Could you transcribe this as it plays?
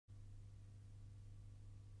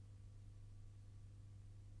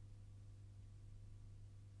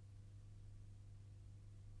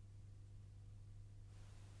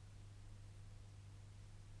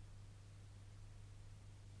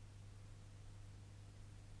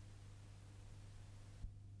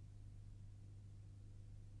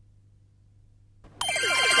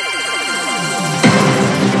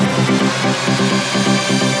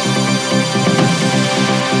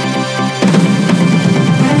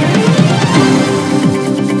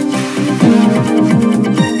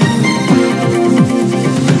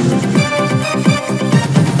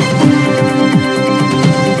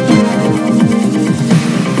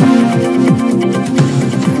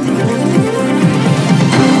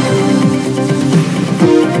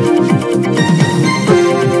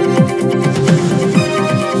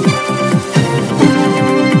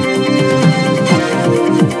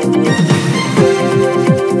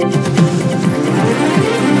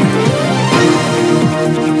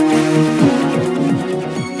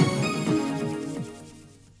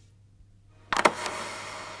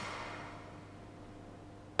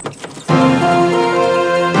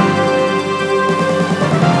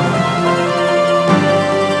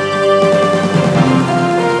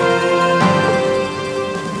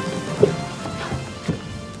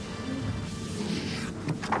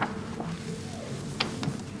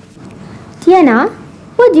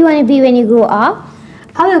you want to be when you grow up?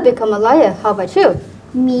 I will become a lawyer. How about you?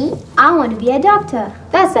 Me? I want to be a doctor.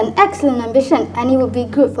 That's an excellent ambition, and it would be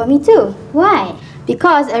good for me too. Why?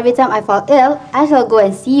 Because every time I fall ill, I shall go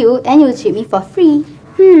and see you and you'll treat me for free.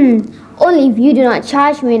 Only if you do not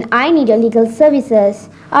charge me when I need your legal services.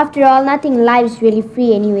 After all, nothing in life is really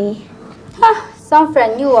free anyway. Some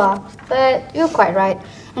friend you are, but you're quite right.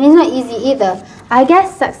 And it's not easy either. I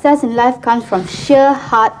guess success in life comes from sheer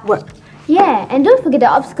hard work. Yeah, and don't forget the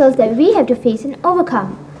obstacles that we have to face and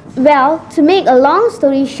overcome. Well, to make a long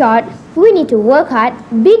story short, we need to work hard,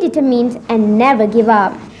 be determined, and never give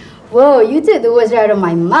up. Whoa, you took the words right out of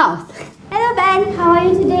my mouth. Hello Ben, how are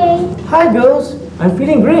you today? Hi girls, I'm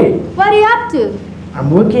feeling great. What are you up to?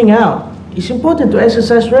 I'm working out. It's important to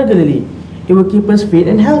exercise regularly. It will keep us fit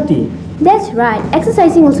and healthy. That's right,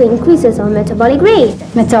 exercising also increases our metabolic rate.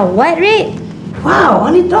 What rate? Wow,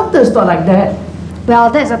 only doctors thought like that.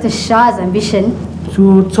 Well, that's Dr. Shah's ambition.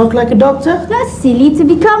 To talk like a doctor? Not silly to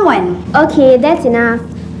become one. Okay, that's enough.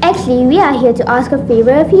 Actually, we are here to ask a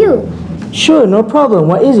favor of you. Sure, no problem.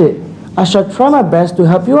 What is it? I shall try my best to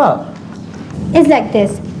help you out. It's like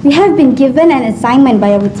this. We have been given an assignment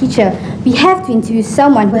by our teacher. We have to interview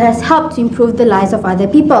someone who has helped to improve the lives of other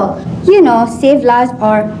people. You know, saved lives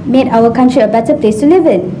or made our country a better place to live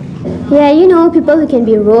in. Yeah, you know, people who can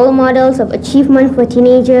be role models of achievement for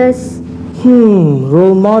teenagers.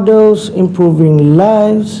 Role models, improving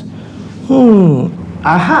lives.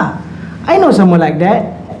 Aha! I know someone like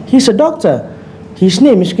that. He's a doctor. His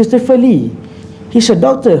name is Christopher Lee. He's a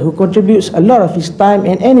doctor who contributes a lot of his time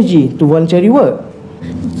and energy to voluntary work.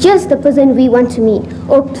 Just the person we want to meet.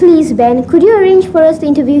 Oh, please, Ben, could you arrange for us to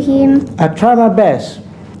interview him? I'll try my best.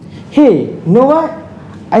 Hey, you know what?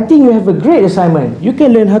 I think you have a great assignment. You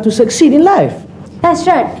can learn how to succeed in life. That's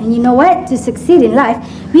right. And you know what? To succeed in life,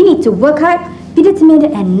 we need to work hard, be determined,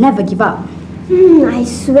 and never give up. I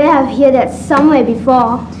swear I've heard that somewhere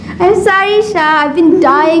before. I'm sorry, Shah. I've been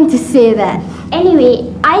dying to say that.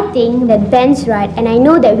 Anyway, I think that Ben's right, and I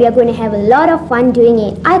know that we are going to have a lot of fun doing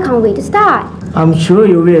it. I can't wait to start. I'm sure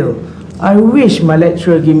you will. I wish my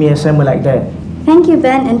lecturer gave me an assignment like that. Thank you,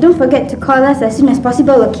 Ben, and don't forget to call us as soon as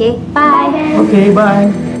possible, okay? Bye. Okay,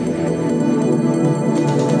 bye.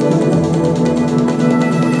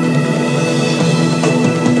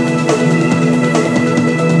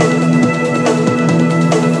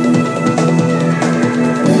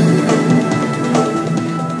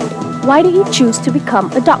 Why did you choose to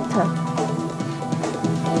become a doctor?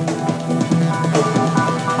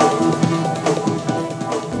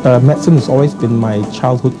 Medicine has always been my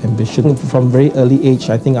childhood ambition. From very early age,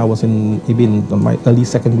 I think I was maybe in my early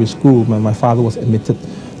secondary school. My father was admitted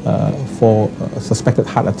for a suspected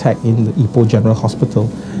heart attack in the Ipoh General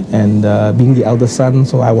Hospital, and being the elder son,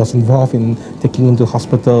 so I was involved in taking him to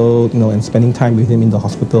hospital, and spending time with him in the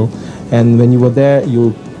hospital. And when you were there,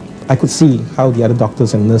 I could see how the other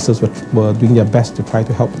doctors and nurses were doing their best to try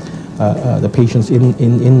to help the patients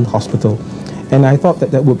in hospital. And I thought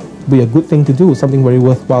that would be a good thing to do, something very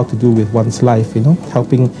worthwhile to do with one's life,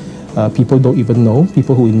 helping people don't even know,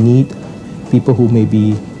 people who in need, people who may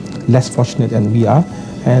be less fortunate than we are.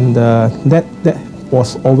 And that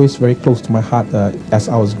was always very close to my heart as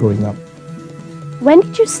I was growing up. When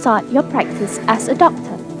did you start your practice as a doctor?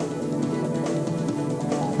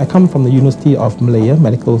 I come from the University of Malaya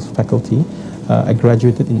Medical Faculty. I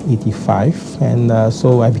graduated in '85, and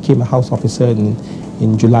so I became a house officer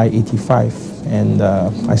in July '85. And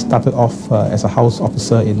I started off as a house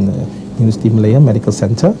officer in the University of Malaya Medical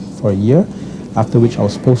Center for a year, after which I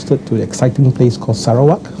was posted to an exciting place called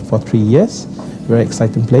Sarawak for 3 years. Very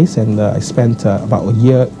exciting place, and I spent about a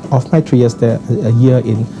year of my 3 years there, a year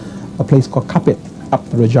in a place called Kapit up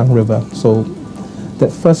the Rajang River. So the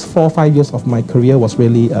first 4 or 5 years of my career was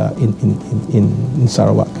really in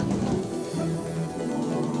Sarawak.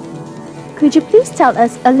 Could you please tell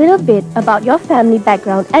us a little bit about your family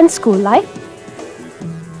background and school life?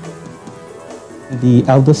 The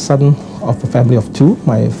eldest son of a family of two.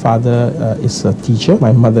 My father is a teacher,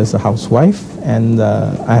 my mother is a housewife, and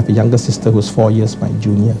I have a younger sister who's 4 years my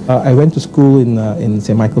junior. I went to school in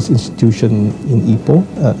St. Michael's Institution in Ipoh,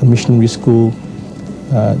 a missionary school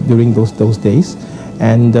during those days.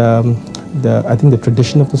 And I think the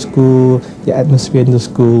tradition of the school, the atmosphere in the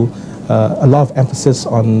school, a lot of emphasis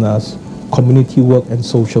on community work and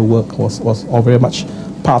social work was all very much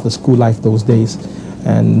part of the school life those days.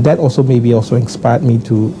 And that also maybe also inspired me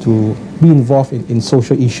to be involved in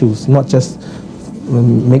social issues, not just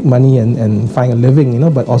make money and find a living,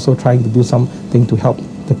 but also trying to do something to help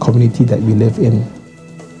the community that we live in.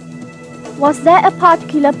 Was there a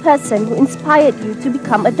particular person who inspired you to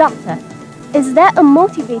become a doctor? Is there a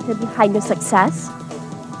motivator behind your success?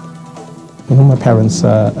 You know, my parents,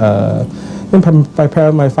 my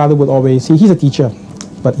father would always, he's a teacher,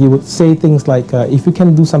 but he would say things like, if you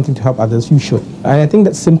can do something to help others, you should. And I think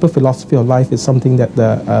that simple philosophy of life is something that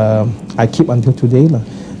I keep until today.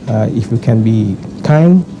 If you can be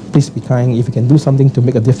kind, please be kind. If you can do something to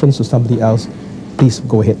make a difference to somebody else, please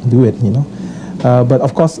go ahead and do it, you know. But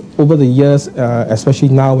of course, over the years, especially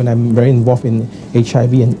now when I'm very involved in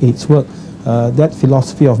HIV and AIDS work, that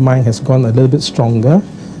philosophy of mine has gone a little bit stronger.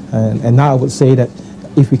 And now I would say that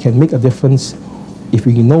if we can make a difference, if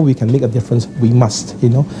we know we can make a difference, we must, you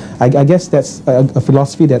know. I guess that's a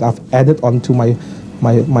philosophy that I've added on to my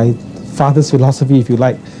father's philosophy, if you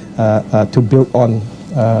like, to build on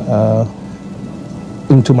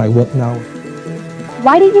into my work now.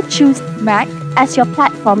 Why did you choose MAC as your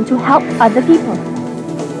platform to help other people?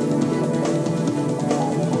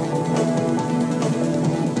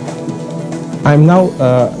 I'm now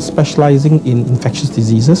specializing in infectious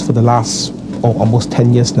diseases for the last almost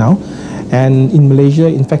 10 years now. And in Malaysia,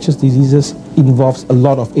 infectious diseases involves a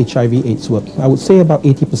lot of HIV/AIDS work. I would say about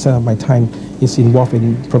 80% of my time is involved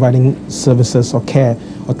in providing services or care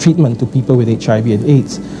or treatment to people with HIV and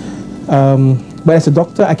AIDS. But as a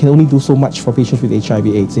doctor, I can only do so much for patients with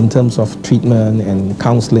HIV/AIDS in terms of treatment and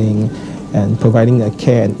counseling and providing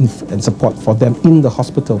care and support for them in the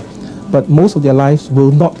hospital. But most of their lives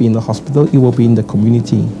will not be in the hospital, it will be in the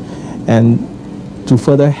community. And to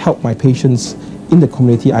further help my patients in the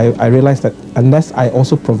community, I realized that unless I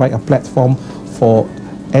also provide a platform for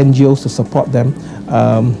NGOs to support them,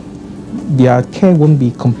 their care won't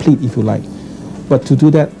be complete, if you like. But to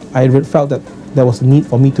do that, I felt that there was a need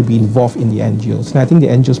for me to be involved in the NGOs. And I think the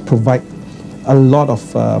NGOs provide a lot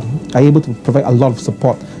of, are able to provide a lot of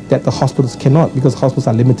support that the hospitals cannot, because hospitals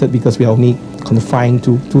are limited because we are only confined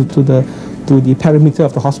to the perimeter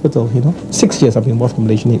of the hospital, you know. 6 years I've been involved in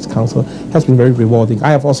Malaysian AIDS Council. It has been very rewarding.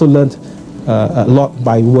 I have also learned a lot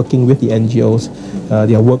by working with the NGOs,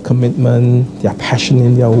 their work commitment, their passion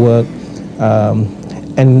in their work,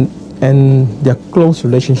 and their close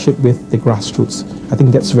relationship with the grassroots. I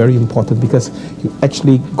think that's very important because you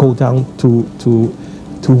actually go down to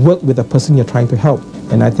work with the person you're trying to help.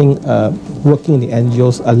 And I think working in the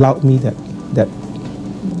NGOs allowed me that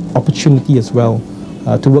opportunity as well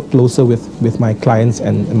to work closer with my clients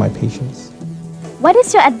and my patients. What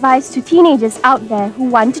is your advice to teenagers out there who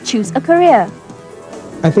want to choose a career?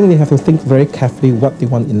 I think they have to think very carefully what they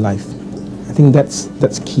want in life. I think that's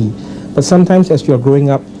key. But sometimes as you're growing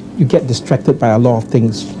up, you get distracted by a lot of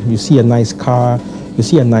things. You see a nice car, you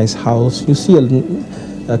see a nice house, you see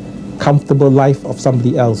a comfortable life of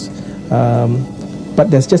somebody else. But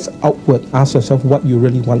there's just outward. Ask yourself what you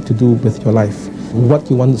really want to do with your life. What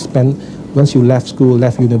you want to spend once you left school,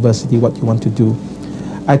 left university, what you want to do.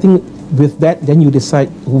 I think with that, then you decide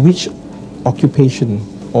which occupation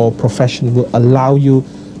or profession will allow you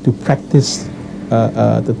to practice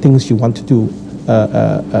the things you want to do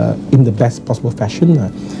in the best possible fashion.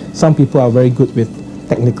 Some people are very good with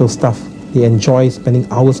technical stuff. They enjoy spending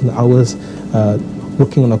hours and hours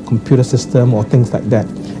working on a computer system or things like that.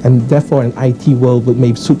 And therefore an IT world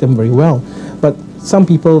may suit them very well. But some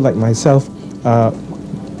people like myself,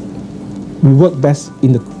 we work best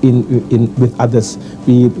with others.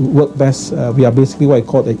 We work best, we are basically what I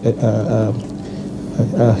call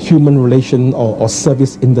a human relation or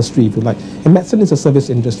service industry, if you like. And medicine is a service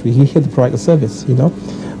industry. We're here to provide a service, you know.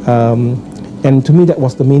 And to me, that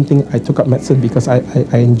was the main thing. I took up medicine because I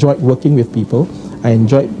enjoyed working with people. I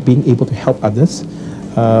enjoyed being able to help others.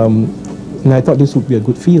 And I thought this would be a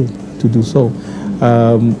good field to do so.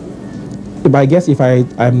 But I guess if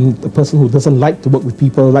I'm a person who doesn't like to work with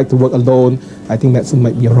people, like to work alone, I think medicine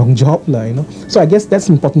might be a wrong job, you know. So I guess that's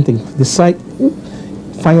an important thing. Decide,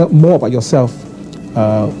 find out more about yourself.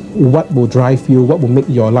 What will drive you? What will make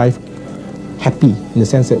your life happy in the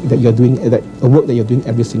sense that you're doing that work that you're doing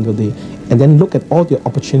every single day, and then look at all the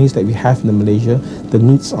opportunities that we have in Malaysia, the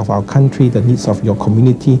needs of our country, the needs of your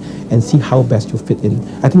community, and see how best you fit in.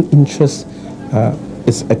 I think interest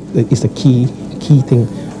is a key thing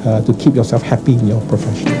to keep yourself happy in your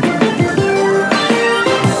profession.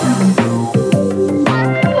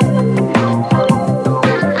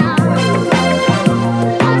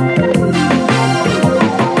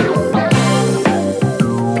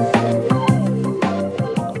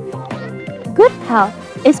 Good health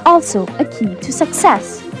is also a key to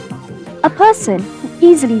success. A person who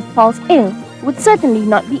easily falls ill would certainly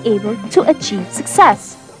not be able to achieve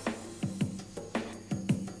success.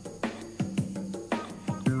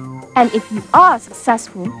 And if you are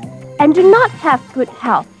successful and do not have good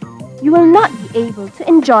health, you will not be able to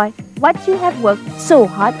enjoy what you have worked so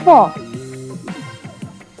hard for.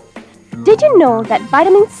 Did you know that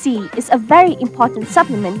vitamin C is a very important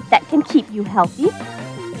supplement that can keep you healthy?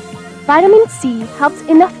 Vitamin C helps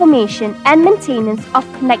in the formation and maintenance of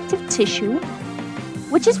connective tissue,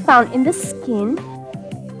 which is found in the skin,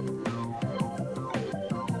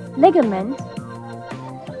 ligament,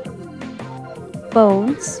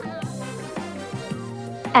 bones,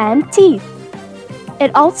 and teeth.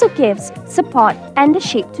 It also gives support and a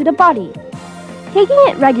shape to the body. Taking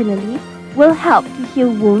it regularly will help to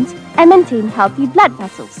heal wounds and maintain healthy blood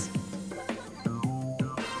vessels.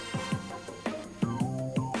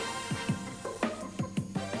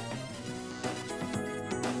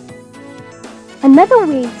 Another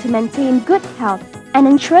way to maintain good health and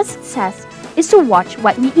ensure success is to watch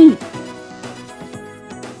what we eat.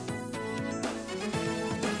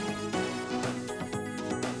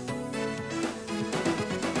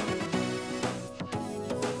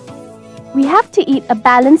 We have to eat a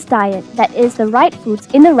balanced diet that is the right foods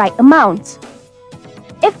in the right amount.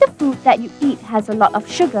 If the food that you eat has a lot of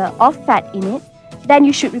sugar or fat in it, then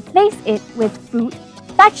you should replace it with fruit,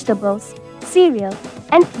 vegetables, cereal,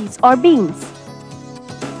 and peas or beans.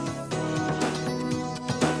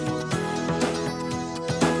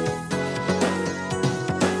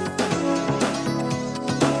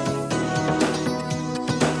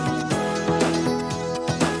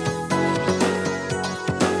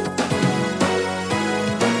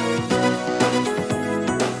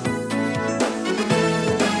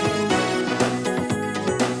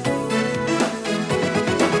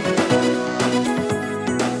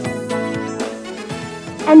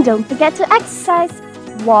 And don't forget to exercise,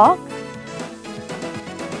 walk,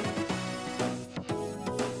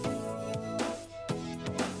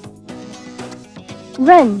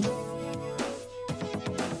 run,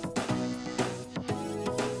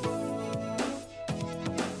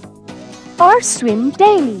 or swim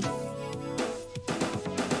daily.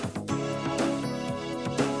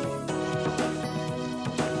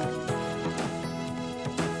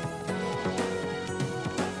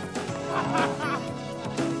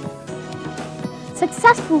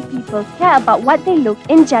 Successful people care about what they look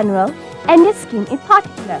in general and their skin in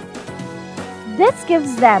particular. This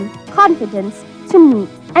gives them confidence to meet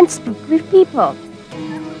and speak with people.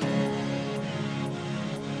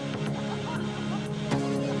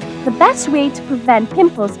 The best way to prevent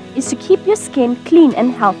pimples is to keep your skin clean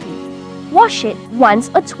and healthy. Wash it once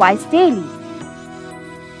or twice daily.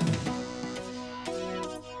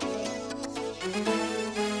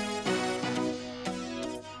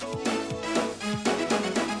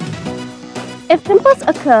 If pimples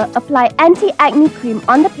occur, apply anti-acne cream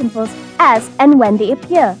on the pimples as and when they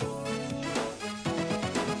appear.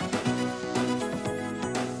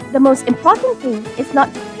 The most important thing is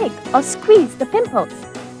not to pick or squeeze the pimples.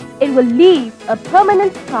 It will leave a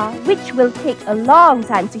permanent scar which will take a long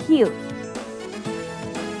time to heal.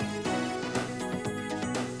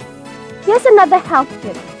 Here's another health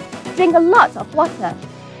tip. Drink a lot of water.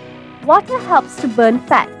 Water helps to burn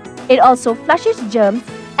fat. It also flushes germs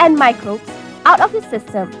and microbes out of your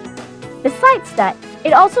system. Besides that,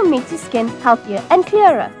 it also makes your skin healthier and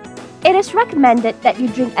clearer. It is recommended that you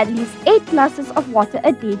drink at least 8 glasses of water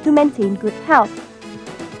a day to maintain good health.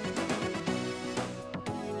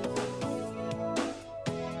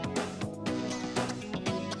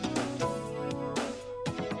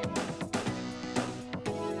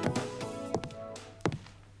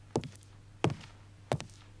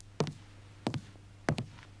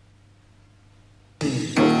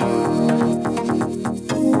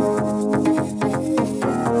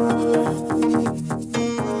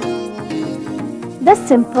 The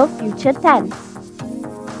simple future tense.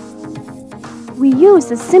 We use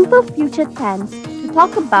the simple future tense to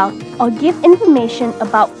talk about or give information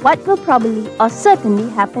about what will probably or certainly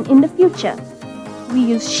happen in the future. We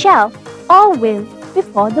use shall or will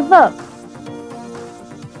before the verb.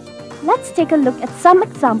 Let's take a look at some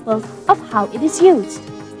examples of how it is used.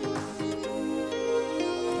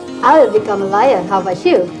 I will become a lawyer. How about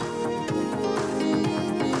you?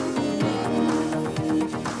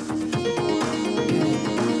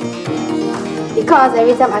 Because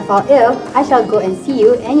every time I fall ill, I shall go and see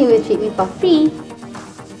you and you will treat me for free.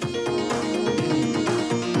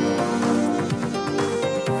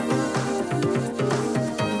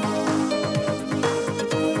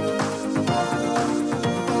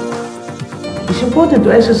 It's important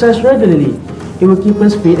to exercise regularly. It will keep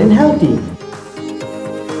us fit and healthy.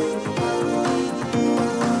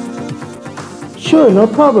 Sure, no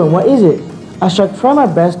problem. What is it? I shall try my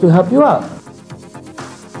best to help you out.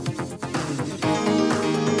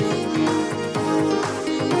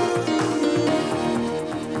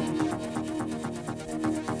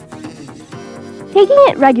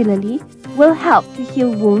 Taking it regularly will help to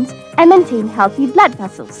heal wounds and maintain healthy blood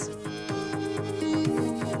vessels.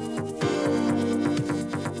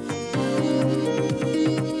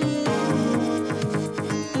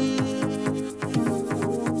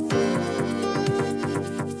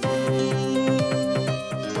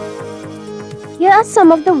 Here are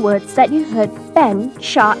some of the words that you heard Ben,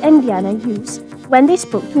 Shah and Diana use when they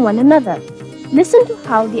spoke to one another. Listen to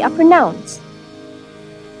how they are pronounced.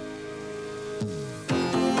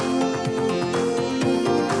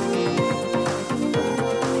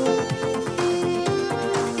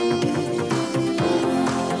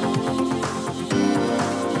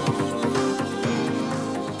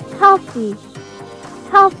 Healthy,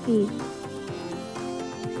 healthy.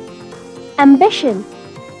 Ambition,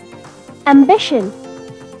 ambition.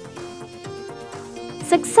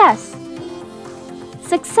 Success,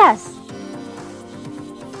 success.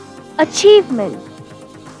 Achievement,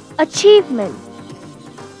 achievement.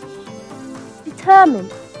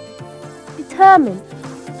 Determined, determined.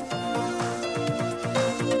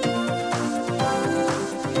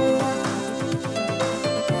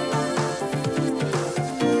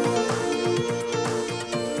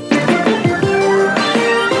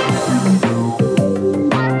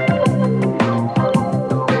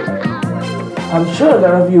 I'm sure a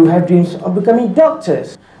lot of you have dreams of becoming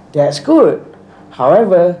doctors. That's good.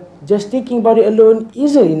 However, just thinking about it alone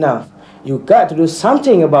isn't enough. You got to do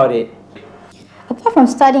something about it. Apart from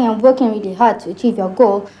studying and working really hard to achieve your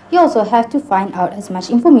goal, you also have to find out as much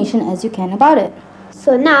information as you can about it.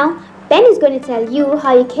 So now, Ben is going to tell you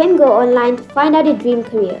how you can go online to find out your dream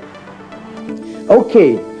career.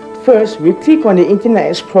 Okay, first we click on the Internet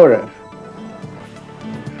Explorer.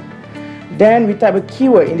 Then we type a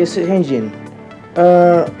keyword in the search engine.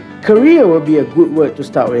 Career will be a good word to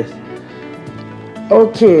start with.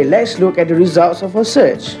 Okay, let's look at the results of our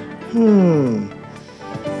search.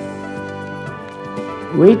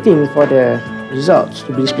 Waiting for the results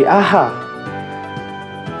to be displayed. Aha!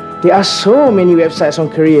 There are so many websites on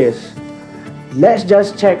careers. Let's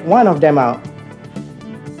just check one of them out.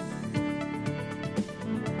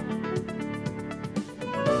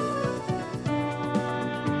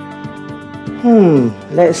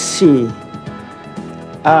 Let's see.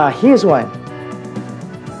 Here's one.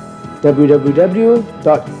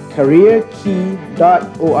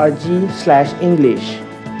 www.careerkey.org/English.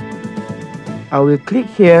 I will click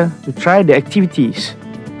here to try the activities.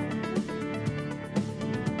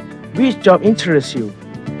 Which job interests you?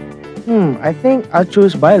 I think I'll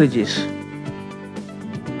choose biologist.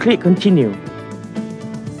 Click continue.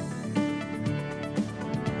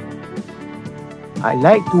 I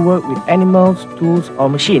like to work with animals, tools or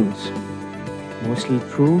machines. Mostly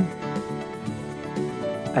true.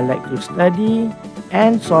 I like to study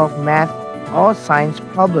and solve math or science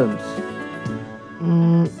problems.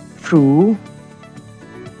 True.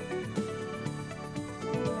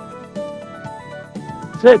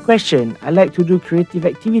 Third question, I like to do creative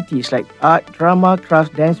activities like art, drama,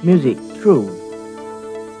 crafts, dance, music. True.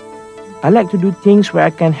 I like to do things where I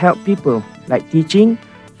can help people, like teaching,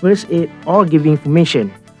 first aid or giving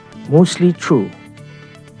information. Mostly true.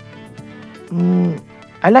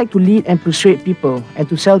 I like to lead and persuade people and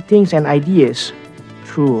to sell things and ideas.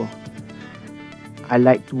 True. I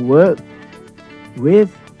like to work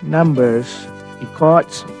with numbers,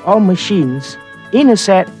 records or machines in a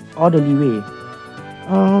set orderly way.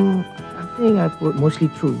 I think I put mostly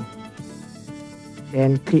true.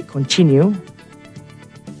 Then click continue.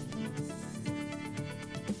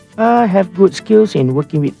 I have good skills in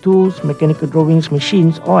working with tools, mechanical drawings,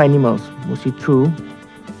 machines or animals. Mostly true.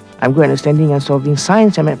 I'm good at understanding and solving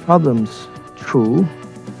science and math problems. True.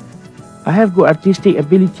 I have good artistic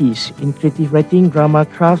abilities in creative writing, drama,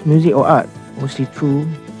 crafts, music or art. Mostly true.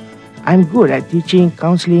 I'm good at teaching,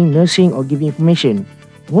 counseling, nursing or giving information.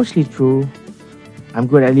 Mostly true. I'm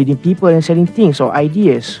good at leading people and selling things or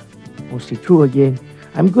ideas. Mostly true again.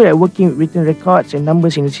 I'm good at working with written records and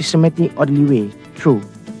numbers in a systematic, orderly way. True.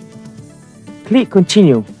 Click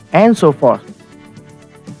continue and so forth.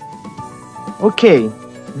 Okay,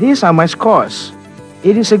 these are my scores.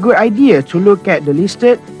 It is a good idea to look at the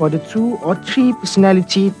listed for the 2 or 3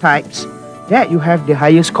 personality types that you have the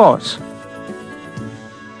highest scores.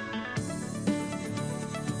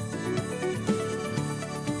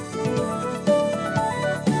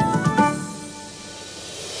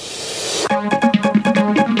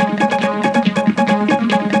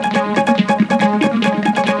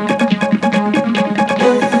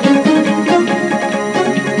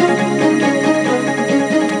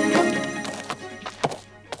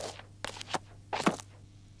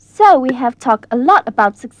 So we have talked a lot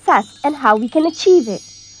about success and how we can achieve it.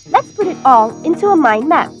 Let's put it all into a mind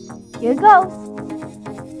map. Here goes.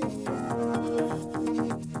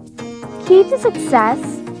 Key to success: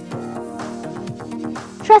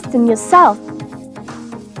 trust in yourself.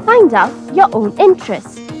 Find out your own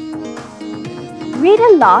interests. Read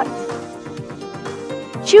a lot.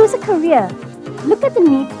 Choose a career. Look at the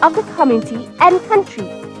needs of the community and country.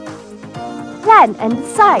 Plan and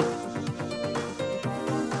decide.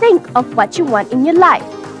 Think of what you want in your life.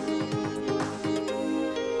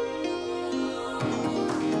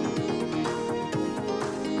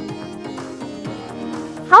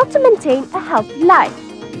 How to maintain a healthy life.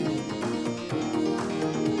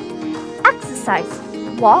 Exercise,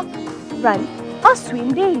 walk, run, or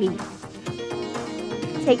swim daily.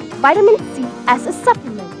 Take vitamin C as a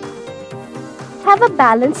supplement. Have a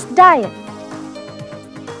balanced diet.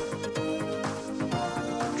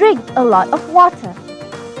 Drink a lot of water.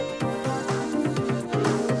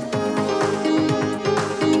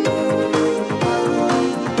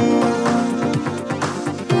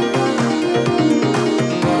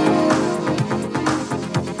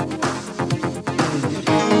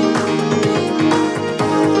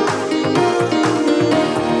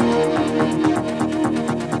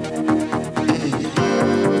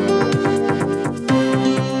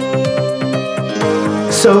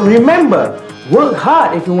 So remember, work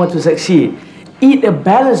hard if you want to succeed. Eat a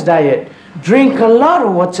balanced diet, drink a lot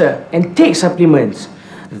of water, and take supplements.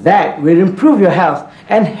 That will improve your health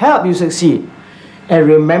and help you succeed. And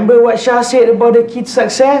remember what Shah said about the key to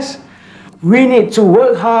success? We need to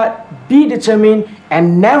work hard, be determined,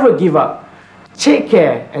 and never give up. Take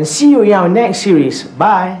care and see you in our next series.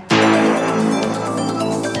 Bye.